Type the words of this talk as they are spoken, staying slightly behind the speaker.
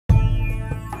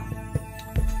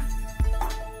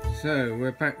So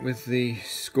we're back with the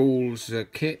schools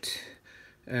kit,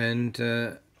 and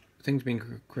things have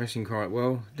been progressing quite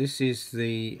well. This is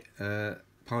the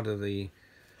part of the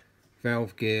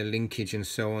valve gear linkage and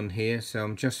so on here, so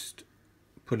I'm just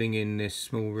putting in this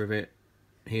small rivet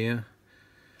here.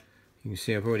 You can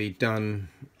see I've already done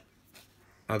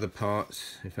other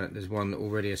parts. In fact, there's one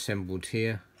already assembled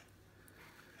here.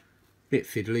 Bit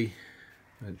fiddly,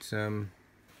 but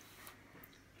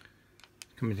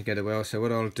coming together well. So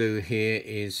what I'll do here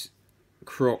is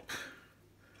crop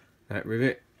that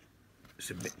rivet.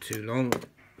 It's a bit too long,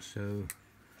 so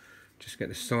just get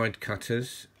the side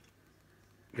cutters,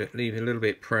 but leave it a little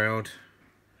bit proud.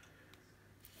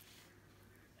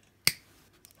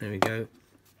 There we go,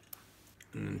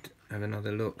 and have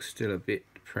another look. Still a bit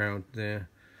proud there.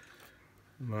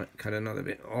 Might cut another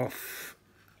bit off.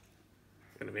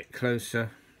 Get a bit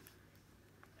closer.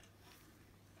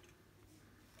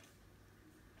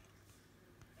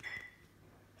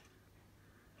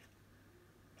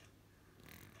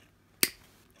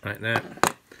 Like that,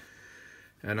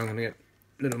 and I'm going to get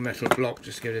a little metal block,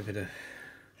 just give it a bit of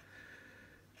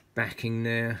backing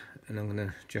there, and I'm going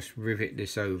to just rivet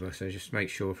this over. So just make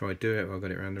sure if I do it, I've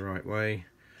got it around the right way.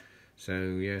 So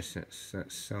yes, that's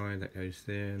that side, that goes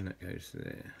there, and that goes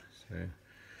there. So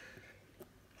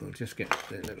we'll just get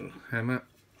the little hammer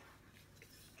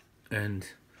and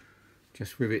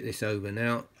just rivet this over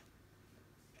now.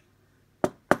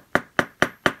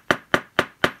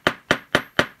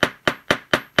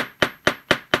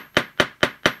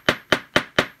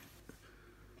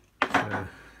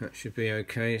 That should be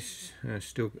okay.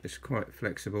 It's quite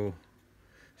flexible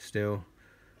still.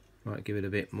 Might give it a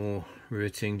bit more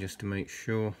riveting just to make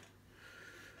sure.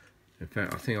 In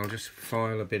fact, I think I'll just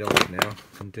file a bit off now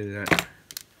and do that.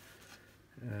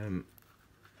 And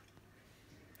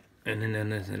then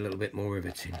there's a little bit more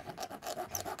riveting.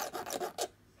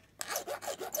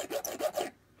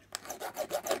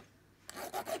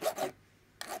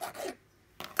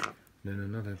 Then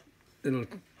another little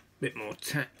bit more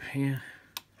tap here.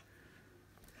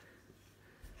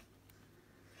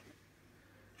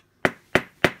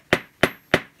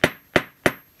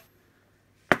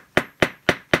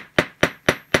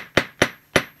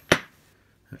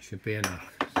 That should be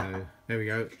enough. So there we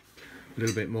go. A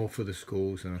little bit more for the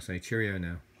schools, and I say cheerio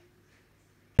now.